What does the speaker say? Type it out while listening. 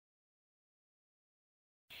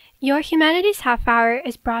Your Humanities Half Hour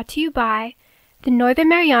is brought to you by the Northern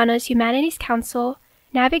Marianas Humanities Council,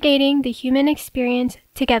 navigating the human experience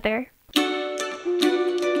together.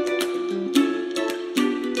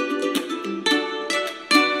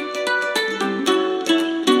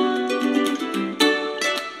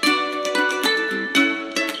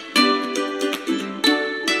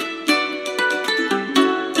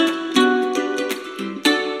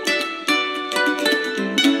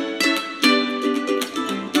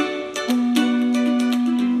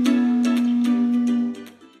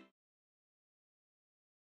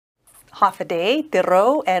 Hafaday,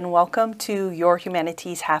 Tiro, and welcome to Your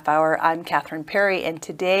Humanities Half Hour. I'm Catherine Perry, and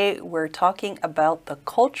today we're talking about the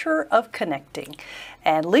culture of connecting.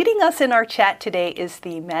 And leading us in our chat today is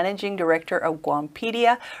the Managing Director of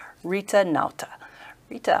Guampedia, Rita Nauta.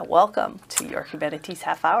 Rita, welcome to Your Humanities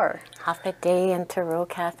Half Hour. Hafaday and Tiro,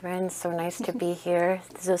 Catherine. So nice to be here.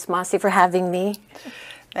 This is Masi for having me.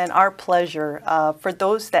 And our pleasure. For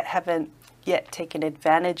those that haven't yet taken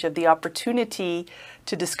advantage of the opportunity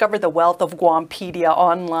to discover the wealth of Guampedia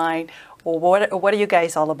online, what are you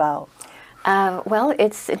guys all about? Well,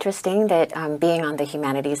 it's interesting that being on the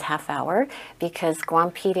Humanities Half Hour, because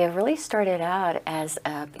Guampedia really started out as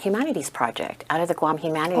a humanities project out of the Guam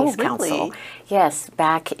Humanities Council. Yes,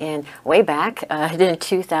 way back in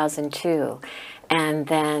 2002. And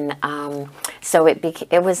then, so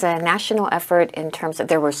it was a national effort in terms of,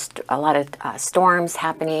 there were a lot of storms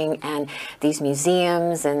happening, and these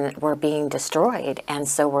museums were being destroyed, and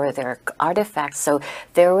so were their artifacts. So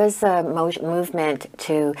there was a movement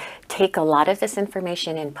to take a lot of this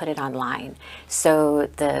information and put it online. So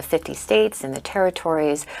the 50 states and the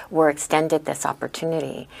territories were extended this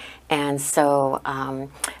opportunity. And so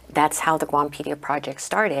that's how the Guampedia project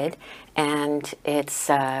started. And it's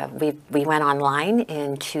we went online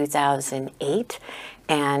in 2008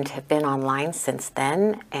 and have been online since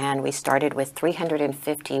then. And we started with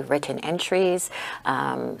 350 written entries,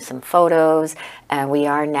 some photos, and we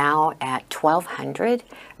are now at 1,200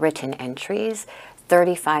 written entries,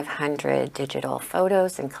 3,500 digital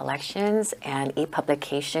photos and collections, and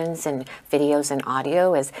e-publications and videos and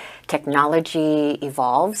audio. As technology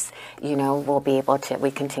evolves, you know,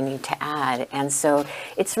 we continue to add. And so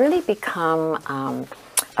it's really become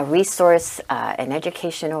a resource, an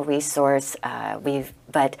educational resource,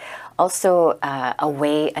 but also a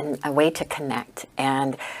way to connect.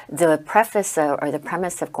 And the preface or the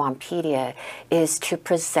premise of Guampedia is to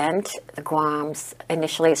present Guam's,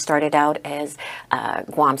 initially it started out as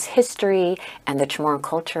Guam's history and the Chamorro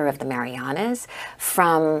culture of the Marianas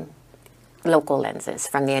from local lenses,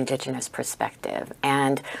 from the indigenous perspective.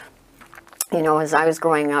 And you know, as I was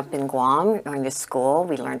growing up in Guam, going to school,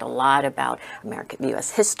 we learned a lot about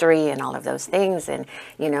U.S. history and all of those things. And,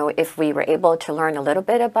 you know, if we were able to learn a little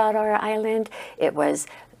bit about our island, it was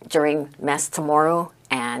during Mes Chamorro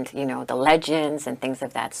and, you know, the legends and things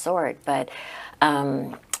of that sort. But,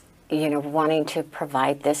 you know, wanting to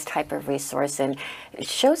provide this type of resource and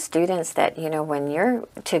show students that, you know,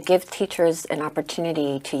 to give teachers an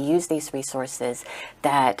opportunity to use these resources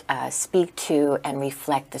that speak to and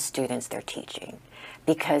reflect the students they're teaching,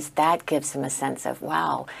 because that gives them a sense of,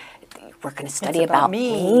 wow, we're going to study about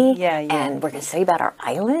me. And we're going to study about our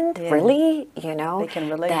island, really, you know. They can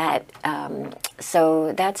relate.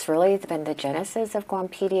 So that's really been the genesis of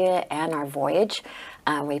Guampedia and our voyage.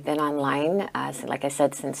 We've been online, like I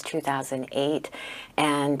said, since 2008,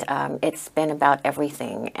 and it's been about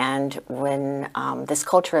everything. And when this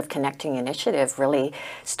Culture of Connecting initiative really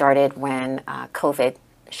started when COVID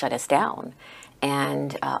shut us down,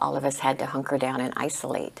 and all of us had to hunker down and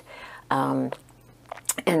isolate.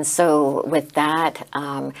 And so with that,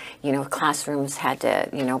 you know, classrooms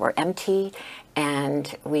were empty.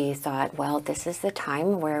 And we thought, well, this is the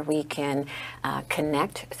time where we can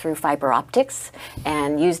connect through fiber optics,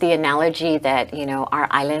 and use the analogy that, you know, our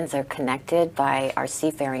islands are connected by our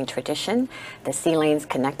seafaring tradition. The sea lanes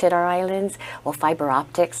connected our islands. Well, fiber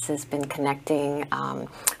optics has been connecting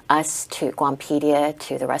us to Guampedia,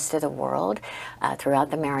 to the rest of the world,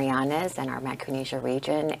 throughout the Marianas and our Micronesia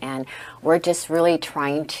region. And we're just really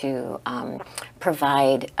trying to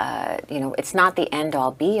provide, you know, it's not the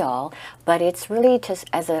end-all be-all, but it's really just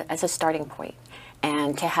as a starting point.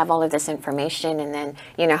 And to have all of this information, and then,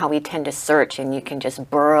 you know, how we tend to search and you can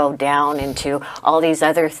just burrow down into all these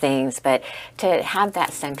other things, but to have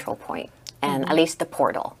that central point and at least the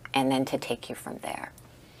portal, and then to take you from there.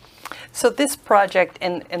 So this project,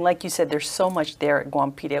 and like you said, there's so much there at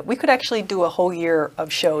Guampedia. We could actually do a whole year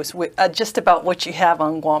of shows with, just about what you have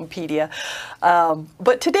on Guampedia.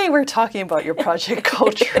 But today we're talking about your project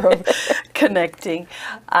Culture of Connecting.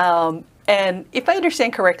 And if I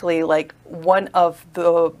understand correctly, like one of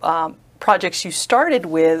the projects you started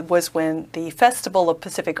with was when the Festival of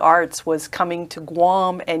Pacific Arts was coming to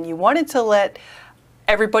Guam, and you wanted to let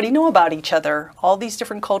everybody know about each other. All these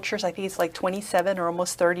different cultures, I think it's like 27 or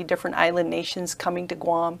almost 30 different island nations coming to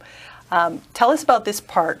Guam. Tell us about this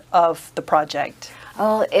part of the project.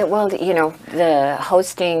 Well, you know, the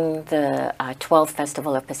hosting the 12th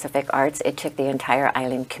Festival of Pacific Arts, it took the entire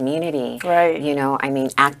island community. Right. You know, I mean,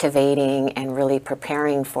 activating and really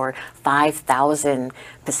preparing for 5,000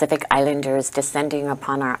 Pacific Islanders descending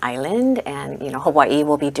upon our island. And, you know, Hawaii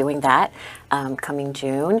will be doing that coming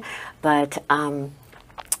June. But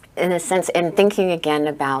in a sense, and thinking again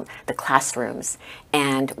about the classrooms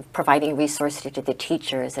and providing resources to the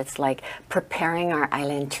teachers, it's like preparing our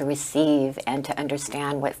island to receive and to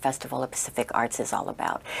understand what Festival of Pacific Arts is all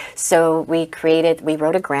about. So we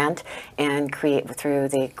wrote a grant and through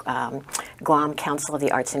the Guam Council of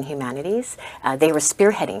the Arts and Humanities. They were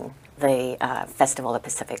spearheading the Festival of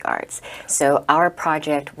Pacific Arts. So our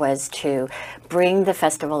project was to bring the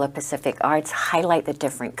Festival of Pacific Arts, highlight the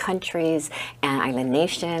different countries and island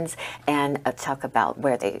nations, and talk about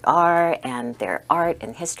where they are and their art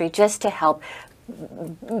and history, just to help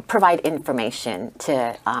provide information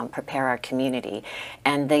to prepare our community.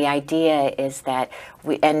 And the idea is that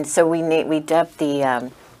we dubbed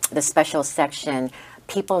the special section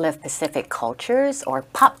People of Pacific Cultures, or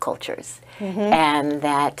Pop Cultures. And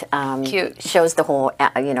that shows the whole,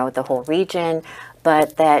 the whole region,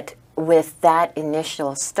 but that with that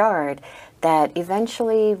initial start, that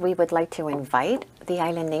eventually we would like to invite the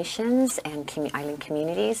island nations and island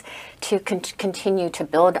communities to continue to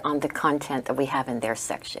build on the content that we have in their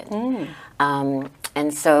section.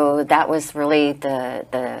 And so that was really the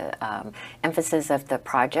emphasis of the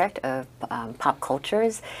project of Pop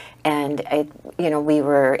Cultures. And we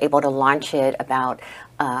were able to launch it about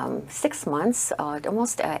 6 months,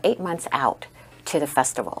 almost 8 months out to the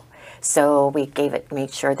festival. So we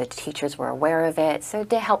made sure that teachers were aware of it, so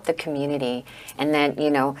to help the community. And then,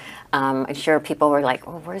 I'm sure people were like,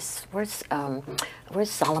 "Oh, where's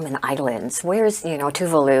Solomon Islands? Where's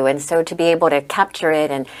Tuvalu?" And so to be able to capture it,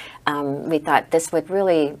 and we thought this would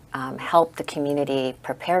really help the community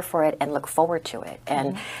prepare for it and look forward to it.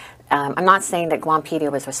 And I'm not saying that Guampedia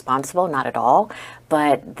was responsible, not at all,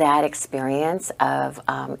 but that experience of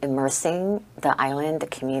immersing the island, the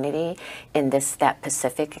community in that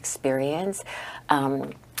Pacific experience,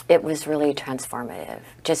 it was really transformative.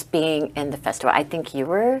 Just being in the festival. I think you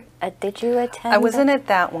were, did you attend? I wasn't at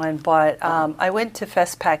that one, but I went to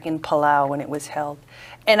FestPac in Palau when it was held.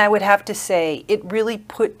 And I would have to say, it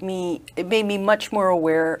made me much more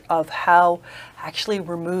aware of how actually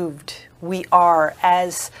removed we are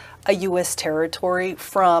as a U.S. territory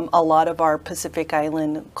from a lot of our Pacific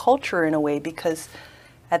Island culture in a way, because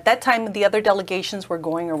at that time the other delegations were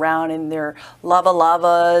going around in their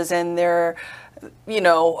lava-lavas and their,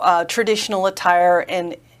 traditional attire.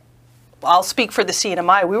 And I'll speak for the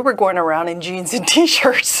CNMI, we were going around in jeans and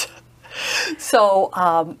t-shirts. So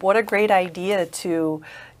what a great idea to,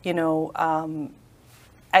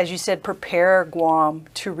 as you said, prepare Guam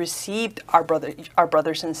to receive our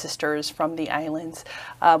brothers and sisters from the islands.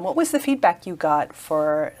 What was the feedback you got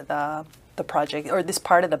for the project, or this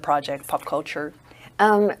part of the project, Pop Culture?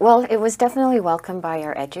 Well, it was definitely welcomed by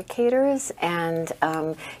our educators, and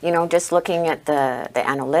just looking at the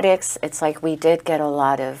analytics, it's like we did get a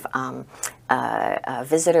lot of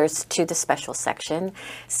visitors to the special section.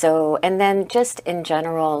 So, and then just in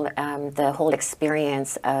general, the whole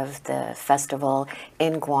experience of the festival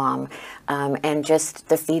in Guam, and just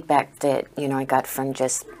the feedback that I got from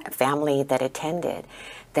just family that attended,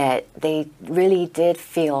 that they really did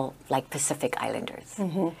feel like Pacific Islanders.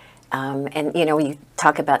 And you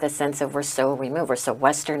talk about the sense of we're so removed, we're so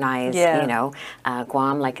westernized,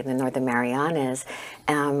 Guam, like in the Northern Marianas.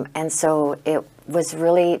 And so it was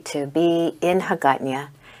really to be in Hagåtña,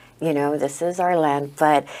 this is our land,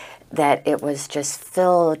 but that it was just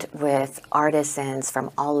filled with artisans from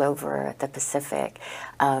all over the Pacific.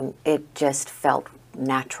 It just felt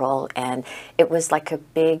natural, and it was like a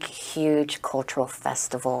big, huge cultural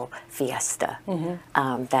festival fiesta.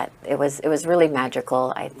 That it was really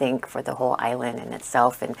magical, I think, for the whole island in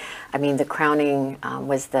itself. And I mean, the crowning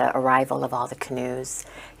was the arrival of all the canoes,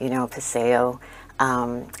 Paseo,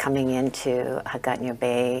 coming into Hagåtña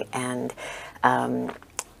Bay, and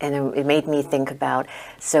it made me think about,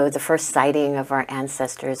 so the first sighting of our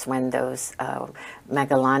ancestors when those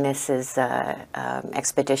Magallanes'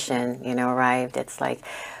 expedition, arrived. It's like,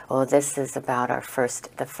 well, this is about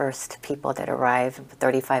the first people that arrived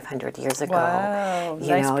 3,500 years ago. Wow,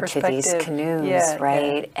 nice to these canoes,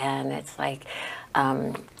 right? Yeah. And it's like,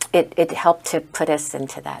 it helped to put us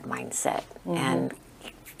into that mindset and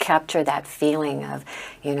capture that feeling of,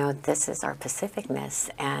 you know, this is our Pacificness,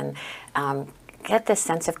 and get this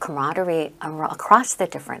sense of camaraderie across the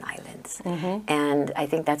different islands. And I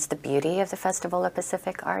think that's the beauty of the Festival of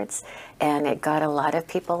Pacific Arts, and it got a lot of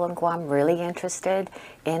people in Guam really interested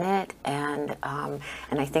in it, and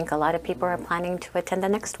I think a lot of people are planning to attend the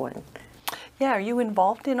next one. Yeah, are you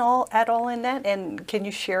involved at all in that? And can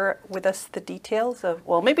you share with us the details of,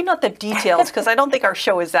 well, maybe not the details, because I don't think our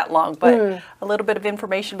show is that long, but a little bit of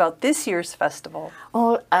information about this year's festival?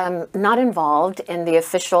 Well, not involved in the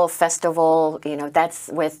official festival. You know, that's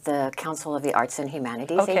with the Council of the Arts and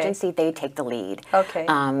Humanities Agency. They take the lead. Okay.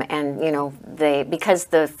 And, you know, because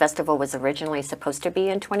the festival was originally supposed to be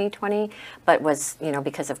in 2020, but was, you know,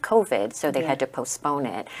 because of COVID, so they had to postpone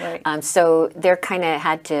it. Right. So they're kind of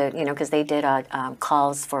had to, you know, because they did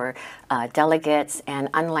calls for delegates, and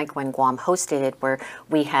unlike when Guam hosted it, where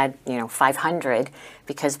we had, you know, 500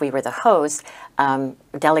 because we were the host,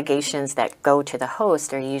 delegations that go to the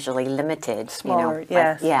host are usually limited. Smaller, you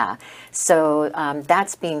know, yeah. So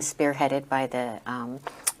that's being spearheaded by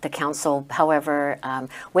the council. However,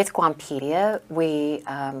 with Guampedia, we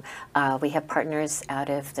have partners out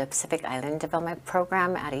of the Pacific Island Development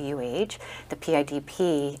Program out of UH, the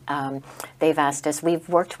PIDP. They've asked us, we've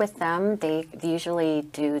worked with them. They usually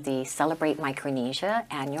do the Celebrate Micronesia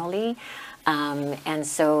annually. And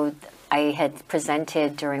so I had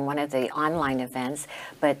presented during one of the online events,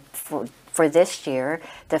 but for this year,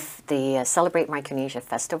 the Celebrate Micronesia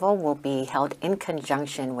Festival will be held in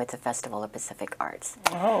conjunction with the Festival of Pacific Arts.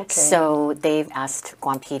 Oh, okay. So they've asked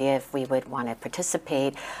Guampedia if we would want to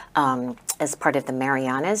participate as part of the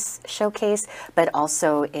Marianas Showcase, but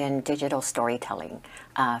also in digital storytelling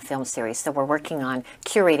film series. So we're working on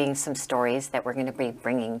curating some stories that we're going to be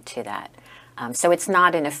bringing to that. So it's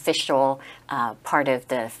not an official part of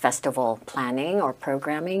the festival planning or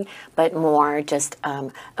programming, but more just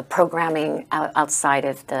a programming outside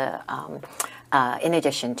of the, in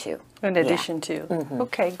addition to. In addition to.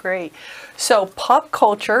 Okay, great. So pop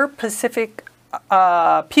culture, Pacific,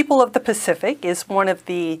 people of the Pacific is one of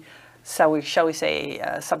the, shall we say,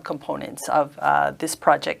 subcomponents of this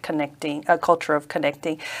project, connecting, culture of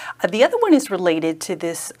connecting. The other one is related to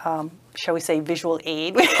this, shall we say, visual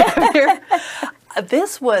aid we have here.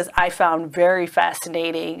 This was, I found very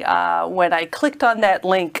fascinating when I clicked on that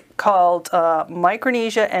link called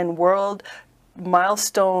Micronesia and World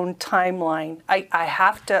Milestone Timeline. I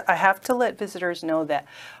have to let visitors know that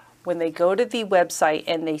when they go to the website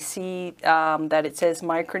and they see that it says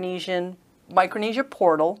Micronesia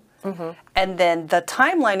portal, and then the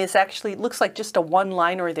timeline is actually, looks like just a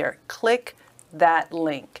one-liner there. Click that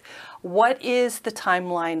link. What is the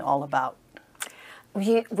timeline all about?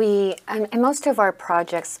 We and most of our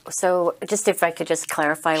projects, so just if I could just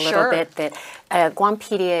clarify a little bit, that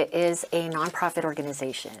Guampedia is a nonprofit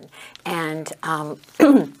organization, and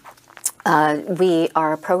we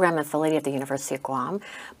are a program affiliate of the University of Guam,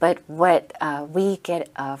 but what we get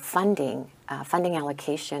funding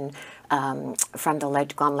allocation from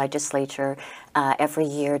the Guam legislature every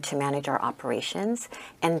year to manage our operations,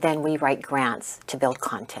 and then we write grants to build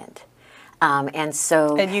content. And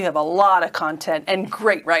you have a lot of content and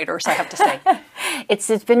great writers, I have to say. It's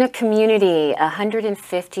been a community.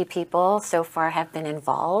 150 people so far have been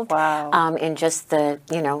involved. Wow. In just the,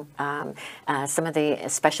 you know, some of the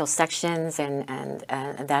special sections and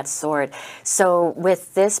that sort. So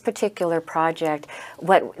with this particular project,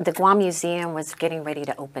 what the Guam Museum was getting ready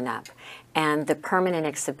to open up. And the permanent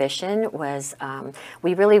exhibition was,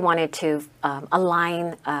 we really wanted to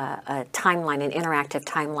align a timeline, an interactive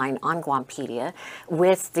timeline on Guampedia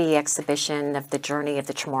with the exhibition of the journey of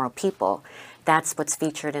the Chamorro people. That's what's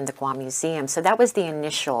featured in the Guam Museum. So that was the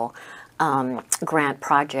initial grant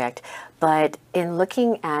project. But in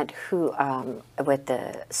looking at who, with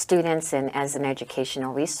the students and as an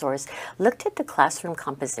educational resource, looked at the classroom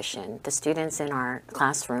composition, the students in our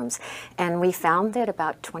classrooms, and we found that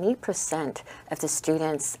about 20% of the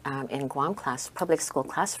students in Guam public school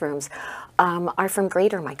classrooms are from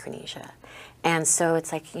Greater Micronesia. And so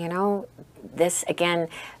it's like, you know, this again,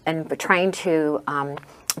 and trying to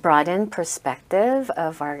broaden perspective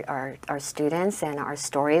of our students and our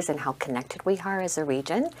stories and how connected we are as a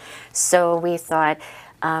region. So we thought,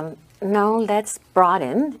 no, let's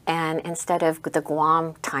broaden, and instead of the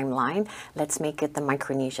Guam timeline, let's make it the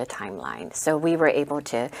Micronesia timeline. So we were able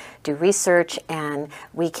to do research, and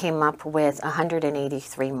we came up with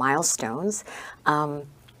 183 milestones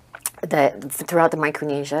throughout the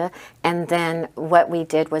Micronesia, and then what we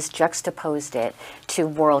did was juxtaposed it to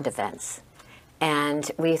world events.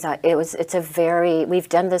 And we thought we've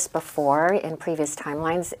done this before in previous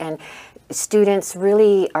timelines, and students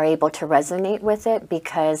really are able to resonate with it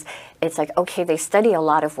because it's like, okay, they study a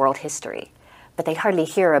lot of world history, but they hardly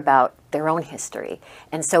hear about their own history.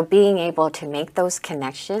 And so being able to make those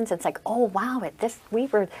connections, it's like, oh wow,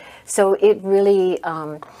 so it really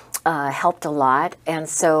helped a lot. And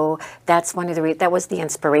so that's that was the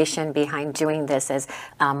inspiration behind doing this as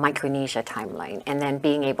Micronesia timeline, and then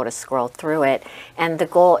being able to scroll through it. And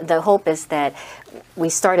the hope is that we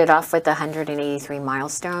started off with 183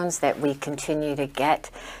 milestones, that we continue to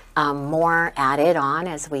get more added on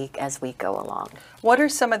as we go along. What are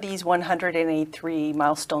some of these 183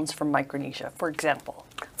 milestones from Micronesia, for example?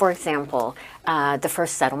 For example, the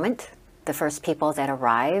first settlement, the first people that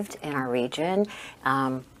arrived in our region,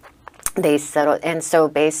 they settled, and so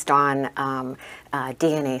based on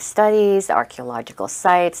DNA studies, archaeological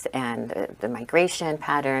sites, and the migration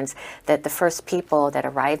patterns, that the first people that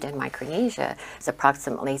arrived in Micronesia is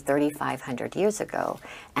approximately 3,500 years ago,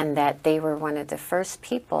 and that they were one of the first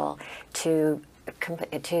people to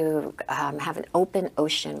have an open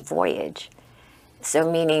ocean voyage.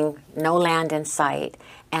 So meaning no land in sight,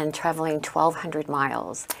 and traveling 1,200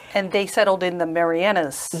 miles. And they settled in the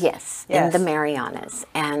Marianas. Yes, in the Marianas.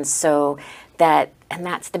 And so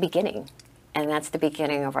that's the beginning. And that's the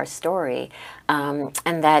beginning of our story. And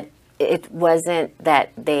that it wasn't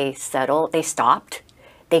that they settled, they stopped.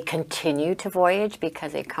 They continue to voyage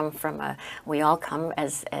because they come from we all come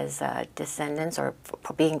as descendants, or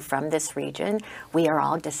being from this region. We are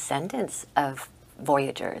all descendants of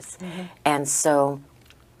voyagers. Mm-hmm. And so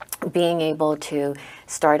being able to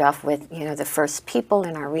start off with, the first people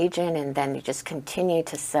in our region, and then you just continue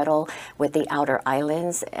to settle with the outer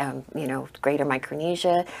islands, Greater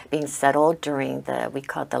Micronesia being settled during we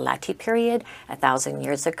call it the Lati period, 1,000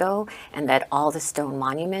 years ago, and that all the stone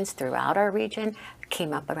monuments throughout our region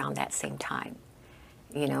came up around that same time.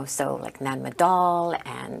 So like Nan Madol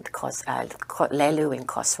and Lelu in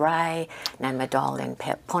Kosrae, Nan Madol in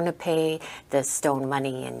Ponape, the stone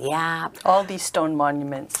money in Yap. All these stone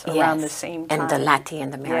monuments around the same time. And the Lati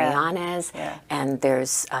and the Marianas. Yeah. And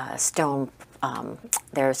there's stone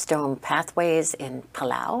pathways in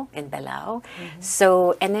Palau, in Belao. Mm-hmm.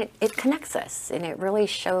 So, and it connects us, and it really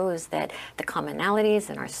shows that the commonalities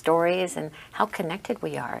in our stories and how connected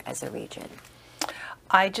we are as a region.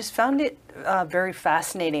 I just found it very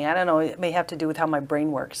fascinating. I don't know, it may have to do with how my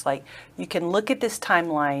brain works. Like, you can look at this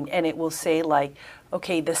timeline and it will say like,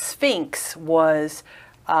 okay, the Sphinx was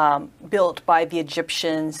built by the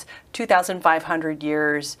Egyptians 2,500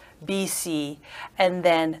 years BC, and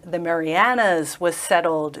then the Marianas was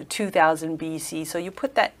settled 2000 BC. So you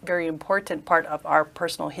put that very important part of our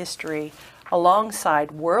personal history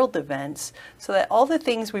alongside world events, so that all the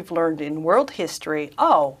things we've learned in world history,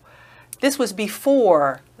 this was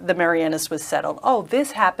before the Marianas was settled. Oh,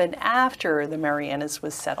 this happened after the Marianas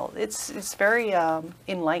was settled. It's very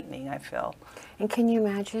enlightening, I feel. And can you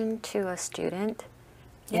imagine to a student,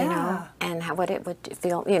 and what it would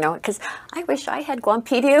feel, because I wish I had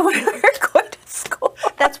Guampedia when we were going to school.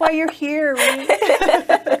 That's why you're here, right?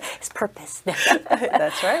 It's purpose.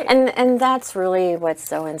 That's right. And that's really what's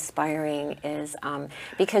so inspiring is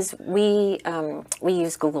because we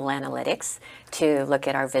use Google Analytics to look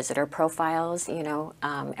at our visitor profiles,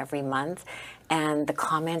 every month, and the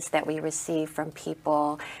comments that we receive from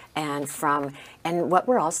people, and what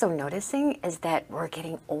we're also noticing is that we're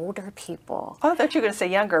getting older people. Oh, I thought you were going to say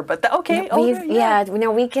younger, but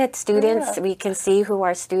older. We get students. Yeah. We can see who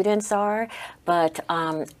our students are, but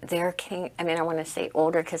they're getting, I want to say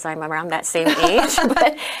older because I'm around that same age,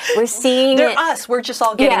 but we're seeing they're us. We're just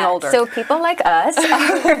all getting older. So people like us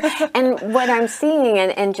are, and what I'm seeing,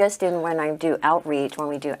 and just when we do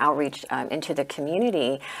outreach into the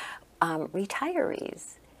community,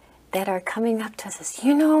 retirees that are coming up to us,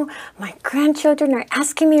 my grandchildren are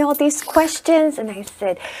asking me all these questions, and I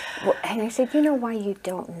said, why you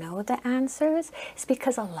don't know the answers? It's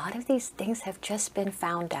because a lot of these things have just been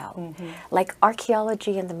found out. Mm-hmm. Like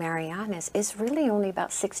archaeology in the Marianas is really only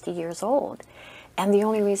about 60 years old. And the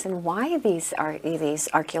only reason why these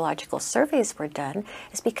archaeological surveys were done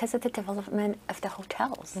is because of the development of the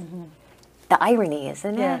hotels. Mm-hmm. The irony,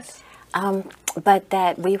 isn't it? Yes. But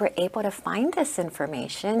that we were able to find this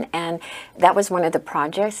information, and that was one of the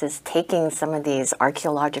projects, is taking some of these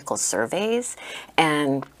archaeological surveys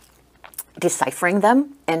and deciphering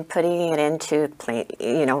them and putting it into plain,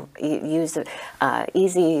 use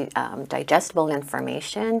easy digestible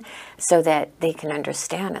information so that they can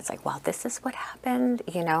understand. It's like, well, this is what happened,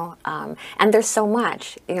 and there's so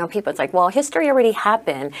much, people, it's like, well, history already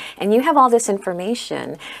happened and you have all this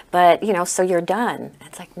information, but, so you're done.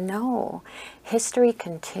 It's like, no. History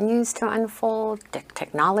continues to unfold,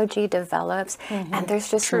 technology develops, and there's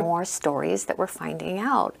just more stories that we're finding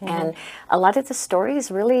out. And a lot of the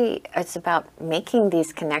stories really, it's about making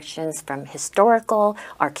these connections from historical,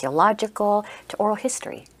 archaeological, to oral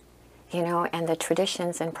history. And the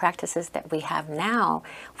traditions and practices that we have now,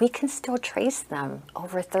 we can still trace them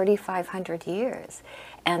over 3,500 years.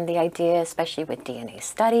 And the idea, especially with DNA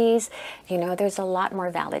studies, there's a lot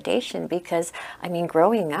more validation because,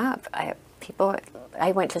 growing up,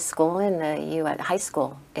 I went to school in the high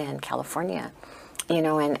school in California,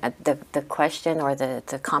 and the question or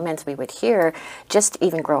the comments we would hear, just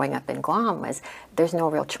even growing up in Guam, was there's no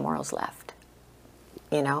real Chamorros left,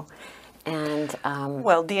 and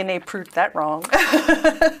well, DNA proved that wrong.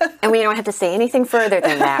 and we don't have to say anything further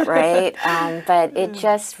than that, right? But it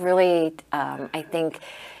just really, I think,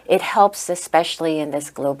 it helps, especially in this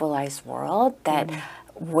globalized world, that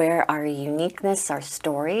where our uniqueness, our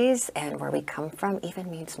stories, and where we come from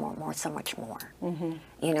even means so much more.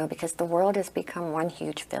 Because the world has become one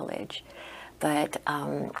huge village. But,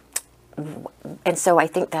 and so I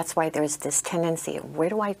think that's why there's this tendency of where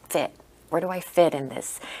do I fit? Where do I fit in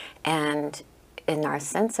this? And in our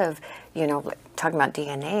sense of, talking about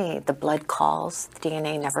DNA, the blood calls,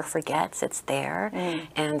 DNA never forgets, it's there.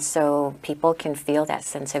 And so people can feel that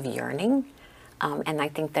sense of yearning. And I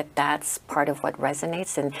think that that's part of what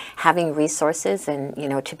resonates, and having resources and,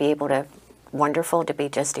 to be able to, wonderful to be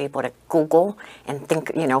just able to Google and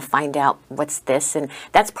think, find out what's this. And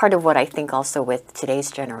that's part of what I think also with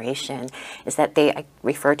today's generation is that I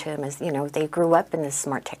refer to them as, they grew up in this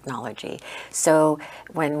smart technology. So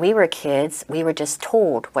when we were kids, we were just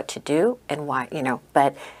told what to do and why,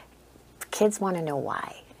 but kids want to know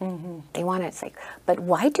why. They want to say, but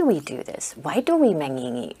why do we do this? Why do we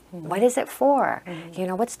mengingi? What is it for?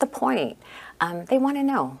 What's the point? They want to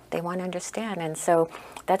know. They want to understand. And so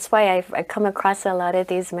that's why I've come across a lot of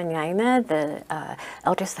these manyaina, the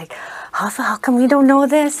elders like, how come we don't know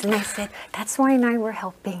this? And I said, that's why and I were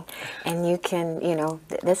helping. And you can,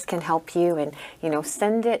 this can help you, and,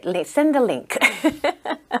 send the link.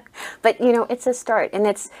 But, it's a start. And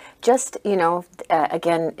it's just,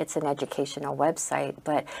 again, it's an educational website,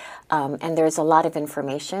 but, and there's a lot of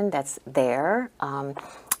information that's there,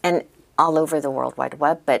 and all over the World Wide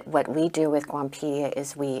Web. But what we do with Guampedia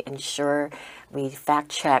is we ensure we fact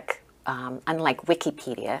check, unlike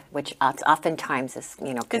Wikipedia, which oftentimes is,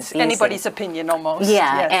 it's anybody's opinion almost.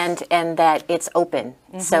 Yeah, yes. and that it's open,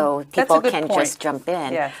 so people can just jump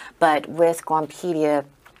in. Yes. But with Guampedia,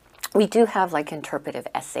 we do have like interpretive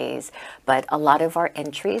essays, but a lot of our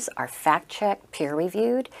entries are fact-checked,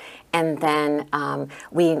 peer-reviewed, and then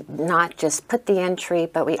we not just put the entry,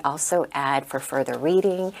 but we also add for further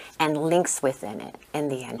reading and links within it in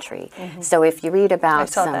the entry. So if you read about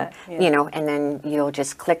some, and then you'll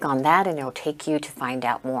just click on that and it'll take you to find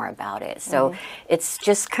out more about it. So it's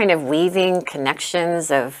just kind of weaving connections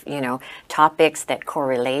of, topics that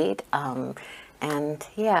correlate. And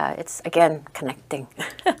yeah, it's, again, connecting.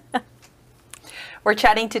 We're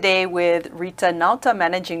chatting today with Rita Nauta,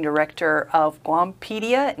 Managing Director of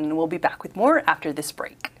Guampedia, and we'll be back with more after this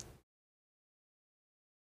break.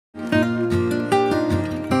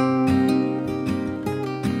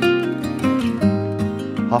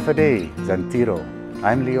 Hafaday, Zantiro.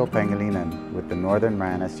 I'm Leo Pangilinan with the Northern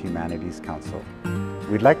Marianas Humanities Council.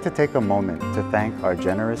 We'd like to take a moment to thank our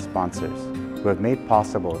generous sponsors who have made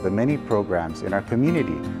possible the many programs in our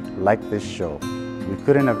community like this show. We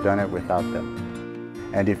couldn't have done it without them.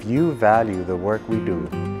 And if you value the work we do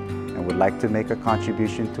and would like to make a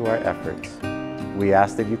contribution to our efforts, we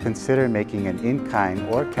ask that you consider making an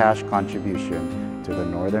in-kind or cash contribution to the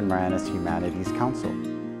Northern Marianas Humanities Council.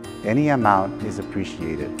 Any amount is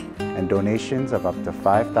appreciated, and donations of up to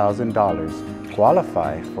 $5,000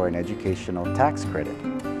 qualify for an educational tax credit.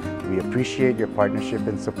 We appreciate your partnership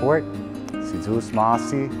and support. Sidhus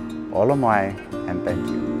Maasi, Olomai, and thank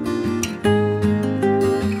you.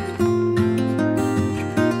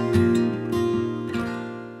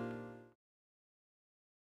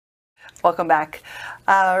 Welcome back.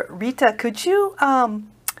 Rita, could you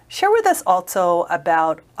share with us also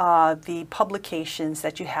about the publications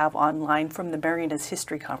that you have online from the Marianas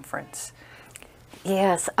History Conference?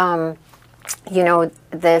 Yes.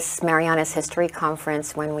 This Marianas History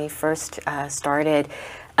Conference, when we first started,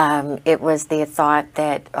 It was the thought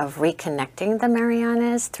that of reconnecting the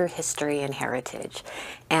Marianas through history and heritage.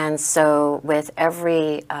 And so with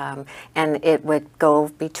every, and it would go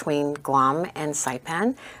between Guam and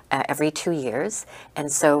Saipan every 2 years.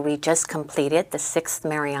 And so we just completed the 6th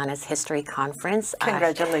Marianas History Conference.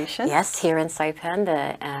 Congratulations. Yes, here in Saipan,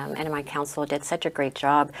 the NMI Council did such a great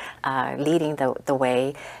job leading the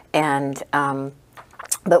way. And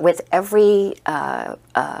but with every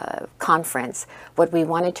conference, what we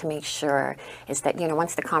wanted to make sure is that,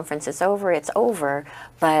 once the conference is over, it's over.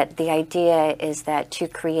 But the idea is that to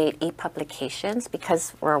create e-publications,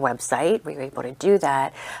 because we're a website, we were able to do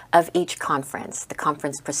that, of each conference, the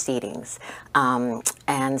conference proceedings.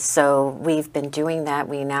 And so we've been doing that.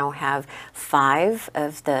 We now have 5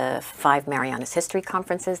 of the 5 Marianas History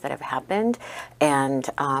Conferences that have happened and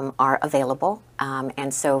are available.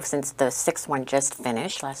 And so since the 6th one just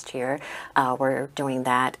finished last year, we're doing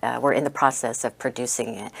that. We're in the process of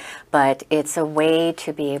producing it. But it's a way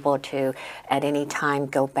to be able to, at any time,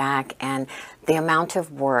 go back, and the amount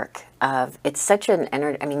of work of, it's such an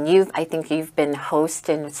energy. I mean, I think you've been host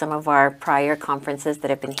in some of our prior conferences that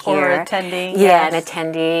have been here. Or attending. Yeah, yes. an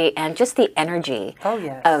attendee, and just the energy Oh,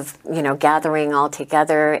 yes. of, gathering all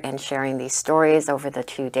together and sharing these stories over the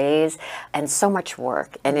 2 days, and so much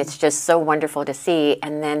work. And it's just so wonderful to see.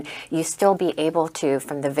 And then you still be able to,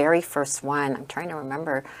 from the very first one, I'm trying to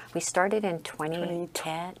remember, we started in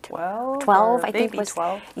 2010, 12, I think was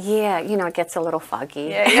 12. Yeah, it gets a little foggy.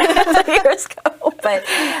 Yeah. Years ago. But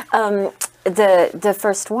the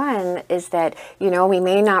first one is that, we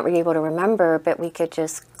may not be able to remember, but we could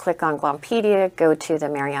just click on Guampedia, go to the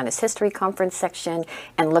Marianas History Conference section,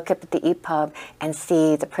 and look at the EPUB and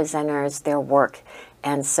see the presenters, their work.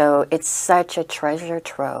 And so it's such a treasure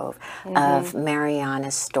trove of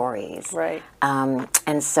Marianas stories. Right.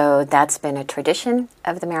 And so that's been a tradition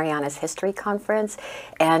of the Marianas History Conference.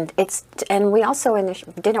 And we also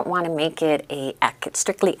didn't want to make it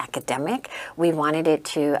strictly academic. We wanted it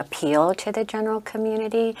to appeal to the general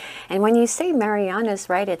community. And when you say Marianas,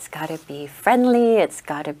 right, it's got to be friendly, it's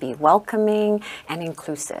got to be welcoming and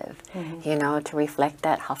inclusive, to reflect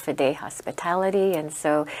that Hafaday hospitality. And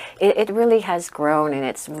so it really has grown. And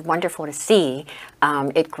it's wonderful to see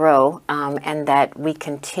it grow, and that we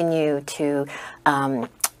continue to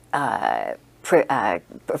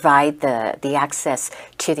provide the access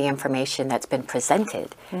to the information that's been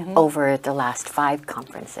presented over the last 5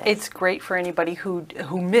 conferences. It's great for anybody who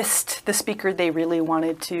missed the speaker they really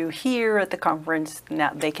wanted to hear at the conference.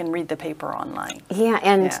 Now they can read the paper online. Yeah,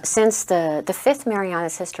 and since the 5th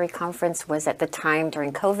Marianas History Conference was at the time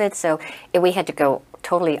during COVID, so we had to go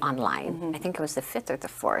totally online. I think it was the 5th or the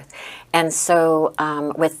 4th. And so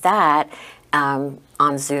with that,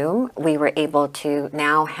 on Zoom, we were able to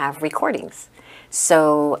now have recordings.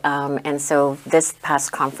 So, and so this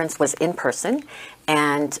past conference was in person,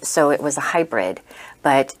 and so it was a hybrid.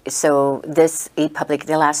 But so this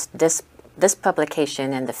this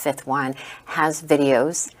publication and the 5th one has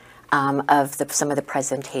videos of some of the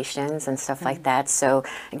presentations and stuff like that. So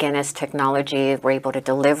again, as technology, we're able to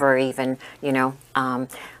deliver even,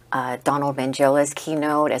 Donald Benjila's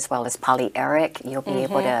keynote, as well as Polly Eric. You'll be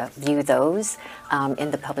able to view those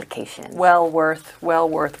in the publication. Well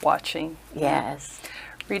worth watching. Yes.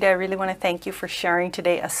 Rita, I really want to thank you for sharing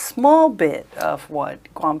today a small bit of what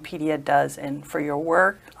Guampedia does, and for your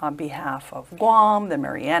work on behalf of Guam, the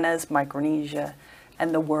Marianas, Micronesia,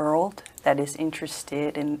 and the world that is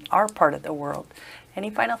interested in our part of the world. Any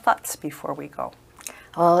final thoughts before we go?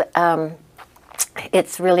 Well,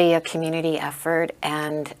 it's really a community effort,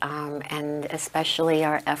 and especially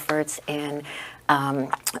our efforts in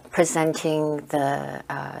presenting the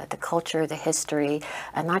culture, the history,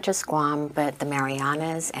 not just Guam, but the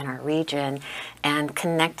Marianas and our region, and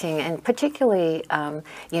connecting, and particularly,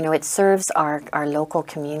 it serves our local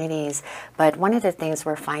communities. But one of the things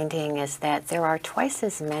we're finding is that there are twice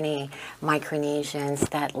as many Micronesians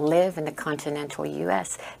that live in the continental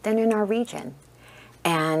U.S. than in our region.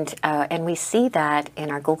 And we see that in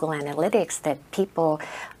our Google Analytics, that people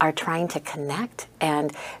are trying to connect.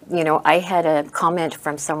 And, I had a comment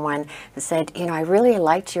from someone that said, I really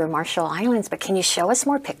liked your Marshall Islands, but can you show us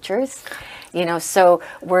more pictures? So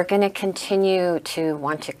we're going to continue to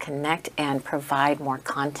want to connect and provide more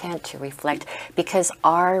content to reflect, because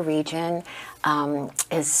our region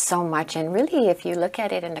is so much, and really, if you look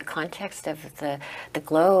at it in the context of the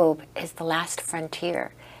globe, is the last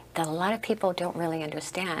frontier that a lot of people don't really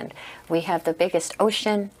understand. We have the biggest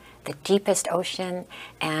ocean, the deepest ocean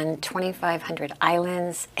and 2,500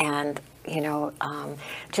 islands, and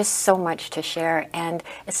just so much to share, and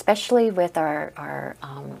especially with our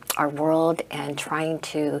world and trying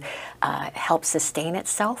to help sustain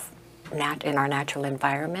itself in our natural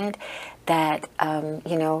environment. That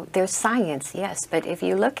there's science, yes, but if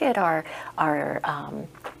you look at our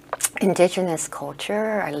indigenous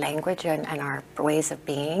culture, our language, and our ways of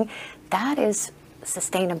being, that is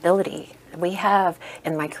sustainability. We have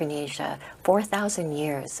in Micronesia 4,000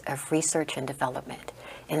 years of research and development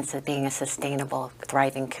into being a sustainable,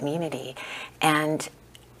 thriving community. And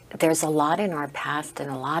there's a lot in our past and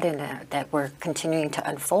a lot in that we're continuing to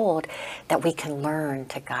unfold that we can learn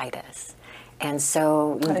to guide us. And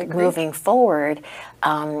so moving forward,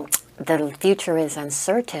 the future is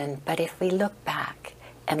uncertain, but if we look back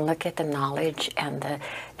and look at the knowledge and the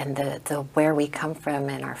where we come from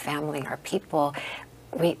and our family, our people,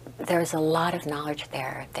 there's a lot of knowledge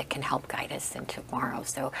there that can help guide us into tomorrow.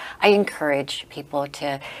 So I encourage people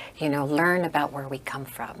to, learn about where we come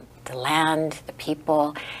from, the land, the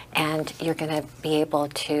people, and you're going to be able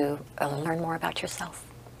to learn more about yourself.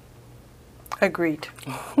 Agreed.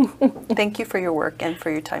 Thank you for your work and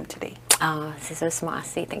for your time today.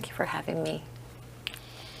 Thank you for having me.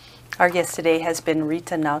 Our guest today has been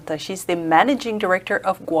Rita Nauta. She's the Managing Director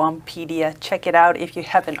of Guampedia. Check it out if you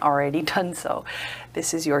haven't already done so.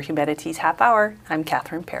 This is your Humanities Half Hour. I'm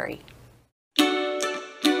Catherine Perry.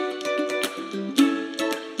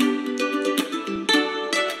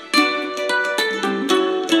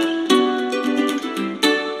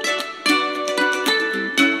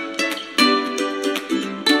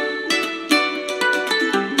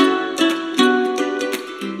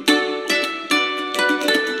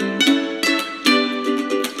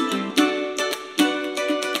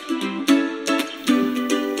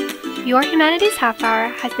 Your Humanities Half Hour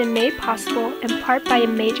has been made possible in part by a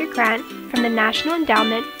major grant from the National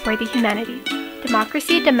Endowment for the Humanities.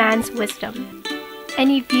 Democracy demands wisdom.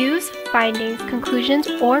 Any views, findings, conclusions,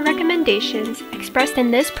 or recommendations expressed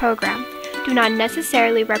in this program do not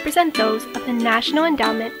necessarily represent those of the National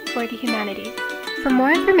Endowment for the Humanities. For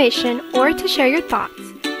more information or to share your thoughts,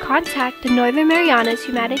 contact the Northern Marianas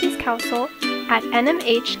Humanities Council at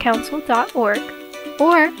nmhcouncil.org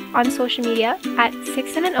or on social media at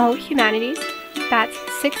 670 Humanities. That's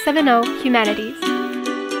 670 Humanities.